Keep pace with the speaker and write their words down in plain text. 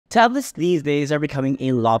Tablets these days are becoming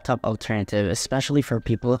a laptop alternative, especially for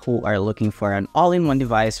people who are looking for an all-in-one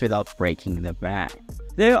device without breaking the bank.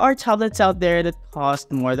 There are tablets out there that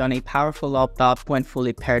cost more than a powerful laptop when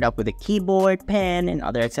fully paired up with a keyboard, pen, and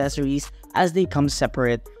other accessories, as they come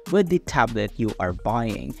separate with the tablet you are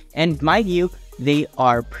buying. And mind you, they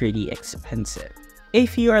are pretty expensive.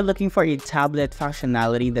 If you are looking for a tablet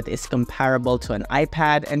functionality that is comparable to an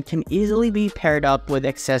iPad and can easily be paired up with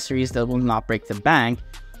accessories that will not break the bank,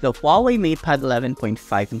 the HUAWEI MatePad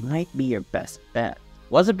 11.5 might be your best bet.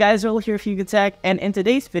 What's up guys, Earl here with Hugo Tech, and in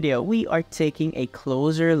today's video, we are taking a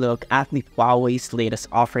closer look at the HUAWEI's latest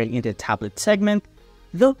offering in the tablet segment,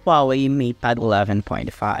 the HUAWEI MatePad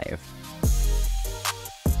 11.5.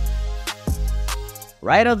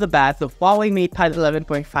 Right off the bat, the HUAWEI MatePad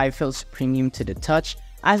 11.5 feels premium to the touch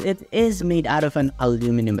as it is made out of an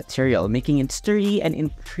aluminum material, making it sturdy and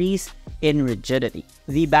increased in rigidity.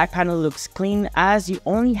 The back panel looks clean as you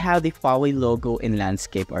only have the HUAWEI logo in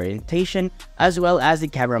landscape orientation, as well as the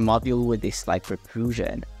camera module with a slight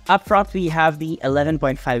protrusion. Up front, we have the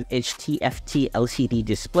 11.5-inch TFT LCD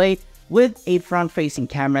display with a front-facing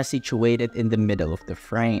camera situated in the middle of the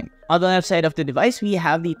frame. On the left side of the device, we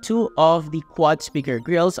have the two of the quad speaker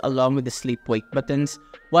grills along with the sleep-wake buttons,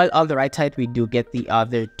 while on the right side, we do get the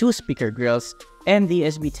other two speaker grills and the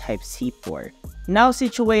USB Type-C port. Now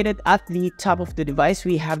situated at the top of the device,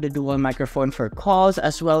 we have the dual microphone for calls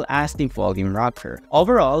as well as the volume rocker.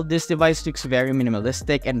 Overall, this device looks very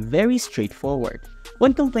minimalistic and very straightforward.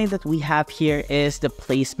 One complaint that we have here is the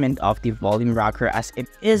placement of the volume rocker, as it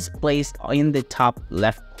is placed in the top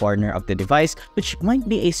left corner of the device, which might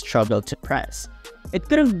be a struggle to press. It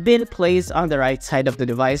could have been placed on the right side of the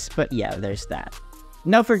device, but yeah, there's that.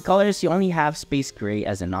 Now for colors, you only have space gray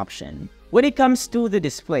as an option. When it comes to the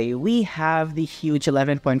display, we have the huge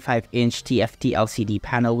 11.5-inch TFT LCD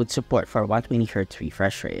panel with support for 120Hz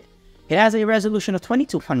refresh rate. It has a resolution of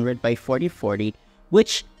 2200 by 4040,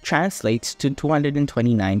 which translates to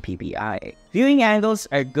 229 ppi. Viewing angles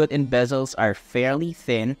are good and bezels are fairly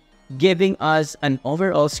thin, giving us an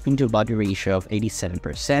overall screen-to-body ratio of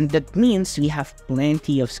 87%. That means we have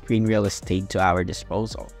plenty of screen real estate to our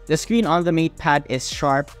disposal. The screen on the MatePad is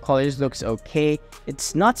sharp, colors looks okay,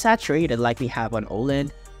 it's not saturated like we have on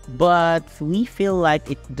OLED, but we feel like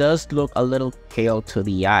it does look a little pale to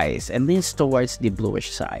the eyes and leans towards the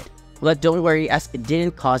bluish side. But don't worry, as it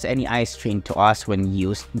didn't cause any eye strain to us when we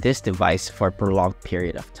used this device for a prolonged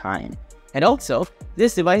period of time. And also,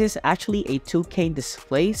 this device is actually a 2K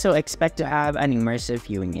display, so expect to have an immersive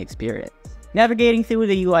viewing experience. Navigating through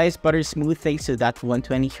the UI is butter smooth thanks to that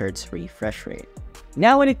 120Hz refresh rate.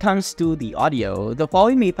 Now when it comes to the audio, the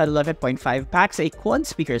HUAWEI MatePad 11.5 packs a quad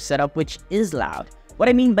speaker setup which is loud. What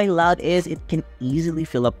I mean by loud is it can easily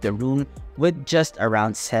fill up the room with just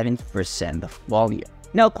around 70% of volume.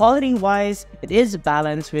 Now quality-wise, it is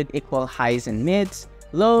balanced with equal highs and mids.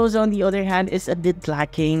 Lows, on the other hand, is a bit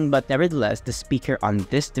lacking, but nevertheless, the speaker on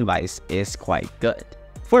this device is quite good.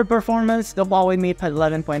 For performance, the HUAWEI MatePad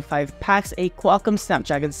 11.5 packs a Qualcomm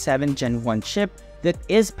Snapdragon 7 Gen 1 chip that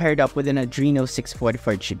is paired up with an Adreno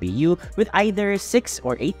 644 GPU with either 6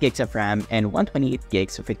 or 8 gigs of RAM and 128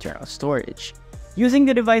 gigs of internal storage. Using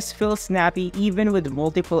the device feels snappy even with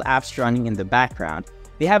multiple apps running in the background.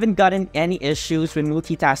 We haven't gotten any issues when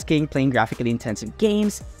multitasking, playing graphically intensive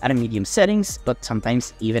games at a medium settings, but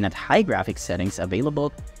sometimes even at high graphics settings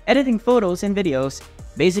available, editing photos and videos.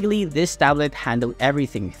 Basically, this tablet handled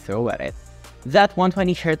everything we throw at it. That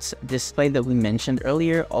 120Hz display that we mentioned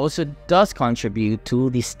earlier also does contribute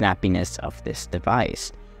to the snappiness of this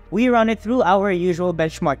device. We run it through our usual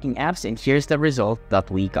benchmarking apps, and here's the result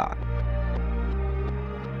that we got.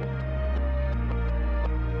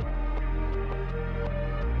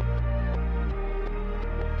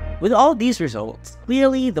 With all these results,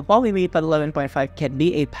 clearly the HUAWEI MatePad 11.5 can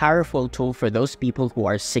be a powerful tool for those people who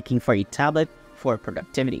are seeking for a tablet for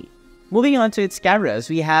productivity. Moving on to its cameras,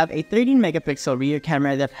 we have a 13-megapixel rear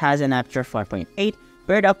camera that has an aperture of 4.8,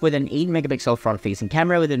 paired up with an 8-megapixel front-facing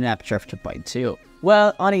camera with an aperture of 2.2.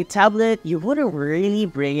 Well, on a tablet, you wouldn't really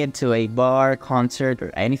bring it to a bar, concert,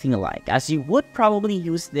 or anything alike, as you would probably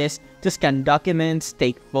use this to scan documents,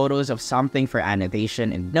 take photos of something for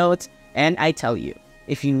annotation and notes, and I tell you,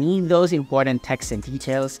 if you need those important text and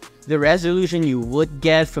details, the resolution you would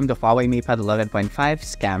get from the HUAWEI MatePad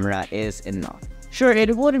 11.5's camera is enough. Sure,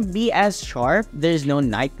 it wouldn't be as sharp, there's no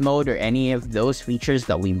night mode or any of those features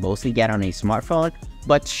that we mostly get on a smartphone,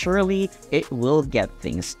 but surely it will get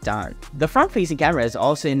things done. The front-facing camera is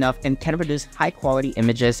also enough and can produce high-quality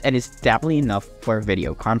images and is definitely enough for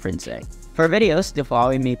video conferencing. For videos, the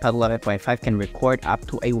HUAWEI MatePad 11.5 can record up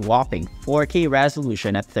to a whopping 4K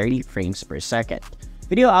resolution at 30 frames per second.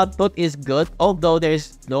 Video output is good, although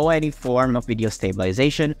there's no any form of video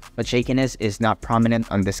stabilization, but shakiness is not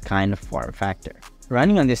prominent on this kind of form factor.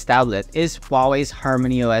 Running on this tablet is Huawei's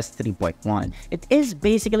HarmonyOS 3.1. It is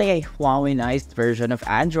basically a Huawei-ized version of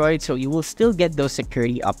Android, so you will still get those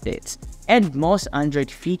security updates and most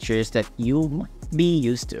Android features that you might be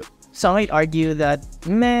used to. Some might argue that,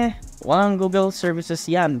 meh, walang Google services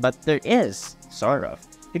yan, but there is, sort of.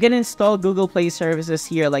 You can install Google Play services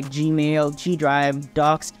here like Gmail, G Drive,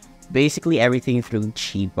 Docs, basically everything through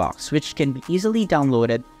Gbox, which can be easily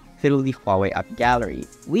downloaded through the Huawei App Gallery.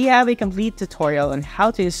 We have a complete tutorial on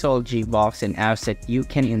how to install Gbox and apps that you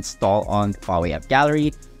can install on the Huawei App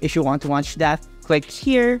Gallery. If you want to watch that, click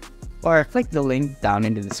here or click the link down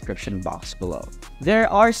in the description box below. There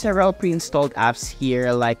are several pre-installed apps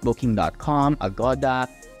here like Booking.com, Agoda,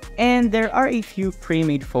 and there are a few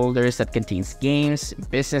pre-made folders that contains games,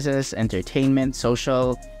 businesses, entertainment,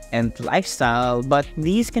 social, and lifestyle, but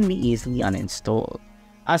these can be easily uninstalled.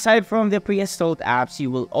 Aside from the pre-installed apps,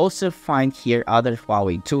 you will also find here other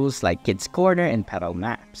Huawei tools like Kids Corner and Pedal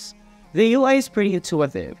Maps. The UI is pretty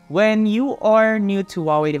intuitive. When you are new to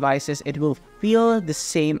Huawei devices, it will feel the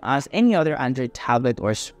same as any other Android tablet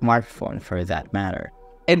or smartphone for that matter.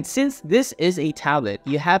 And since this is a tablet,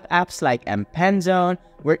 you have apps like M-Pen Zone,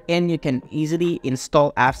 wherein you can easily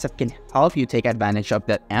install apps that can help you take advantage of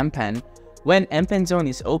that M-Pen. When M-Pen Zone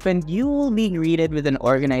is opened, you will be greeted with an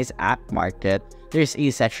organized app market. There's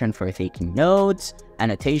a section for taking notes,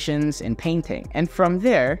 annotations, and painting. And from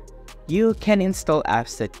there, you can install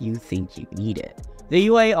apps that you think you needed. The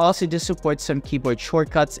UI also does support some keyboard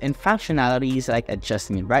shortcuts and functionalities like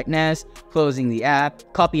adjusting the brightness, closing the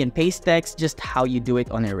app, copy and paste text, just how you do it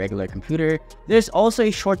on a regular computer. There's also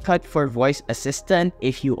a shortcut for voice assistant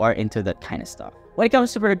if you are into that kind of stuff. When it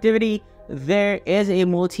comes to productivity, there is a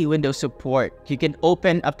multi-window support. You can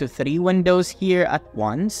open up to 3 windows here at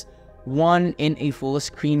once, one in a full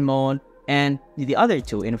screen mode and the other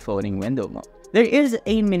 2 in floating window mode. There is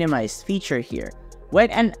a minimized feature here. When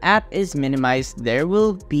an app is minimized, there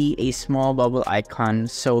will be a small bubble icon.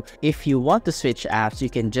 So if you want to switch apps, you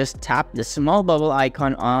can just tap the small bubble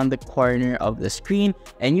icon on the corner of the screen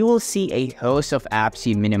and you will see a host of apps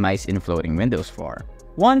you minimize in floating windows for.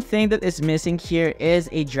 One thing that is missing here is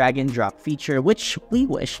a drag and drop feature, which we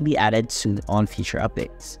wish be added soon on future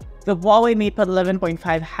updates. The Huawei MatePad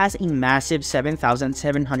 11.5 has a massive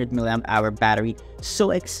 7700 mAh battery,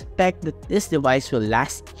 so expect that this device will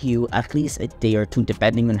last you at least a day or 2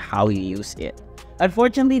 depending on how you use it.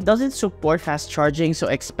 Unfortunately, it doesn't support fast charging, so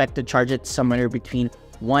expect to charge it somewhere between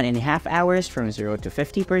 1.5 hours from 0 to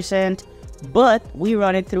 50%. But we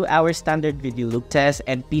run it through our standard video loop test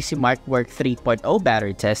and PC Mark Work 3.0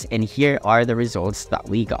 battery test, and here are the results that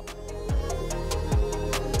we got.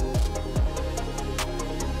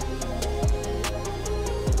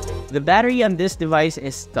 The battery on this device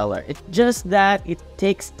is stellar. It's just that it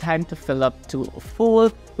takes time to fill up to full,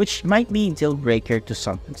 which might be a deal breaker to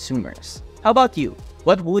some consumers. How about you?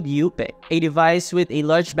 What would you pick? A device with a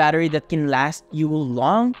large battery that can last you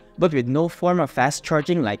long, but with no form of fast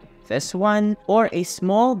charging like this one, or a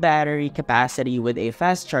small battery capacity with a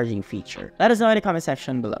fast charging feature? Let us know in the comment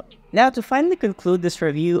section below. Now, to finally conclude this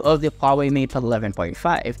review of the Huawei MatePad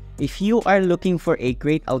 11.5, if you are looking for a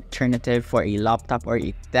great alternative for a laptop or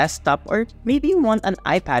a desktop, or maybe you want an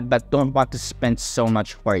iPad but don't want to spend so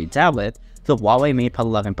much for a tablet, the Huawei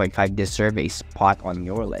MatePad 11.5 deserves a spot on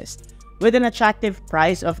your list. With an attractive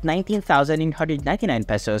price of 19,999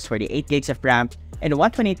 pesos for the 8 gigs of RAM and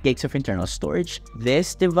 128 gigs of internal storage,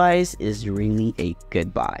 this device is really a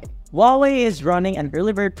good buy. Huawei is running an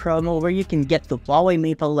early bird promo where you can get the Huawei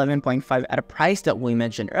MatePad 11.5 at a price that we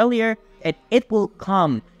mentioned earlier, and it will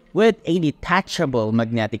come with a detachable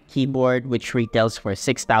magnetic keyboard which retails for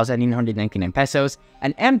 6,999 pesos,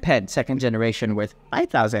 an M-Pad 2nd generation worth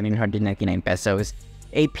 5,999 pesos,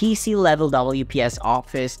 a PC level WPS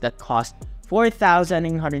Office that costs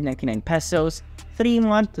 4,999 pesos,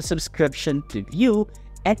 3-month subscription to View,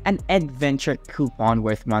 and an adventure coupon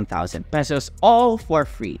worth 1,000 pesos, all for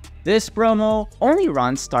free. This promo only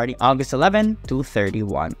runs starting August 11 to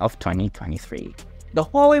 31 of 2023. The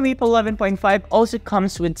Huawei MatePad 11.5 also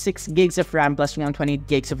comes with 6 gigs of RAM plus 128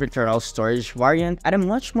 gigs of internal storage variant at a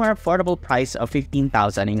much more affordable price of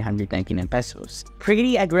 15,999 pesos.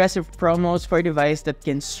 Pretty aggressive promos for a device that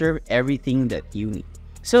can serve everything that you need.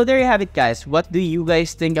 So there you have it, guys. What do you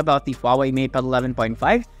guys think about the Huawei MatePad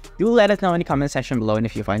 11.5? Do let us know in the comment section below, and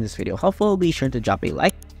if you find this video helpful, be sure to drop a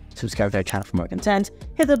like, subscribe to our channel for more content,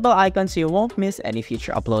 hit the bell icon so you won't miss any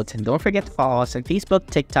future uploads, and don't forget to follow us on Facebook,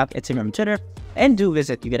 TikTok, Instagram, and Twitter, and do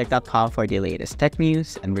visit ugetech.com for the latest tech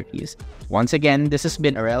news and reviews. Once again, this has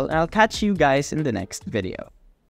been Arel, and I'll catch you guys in the next video.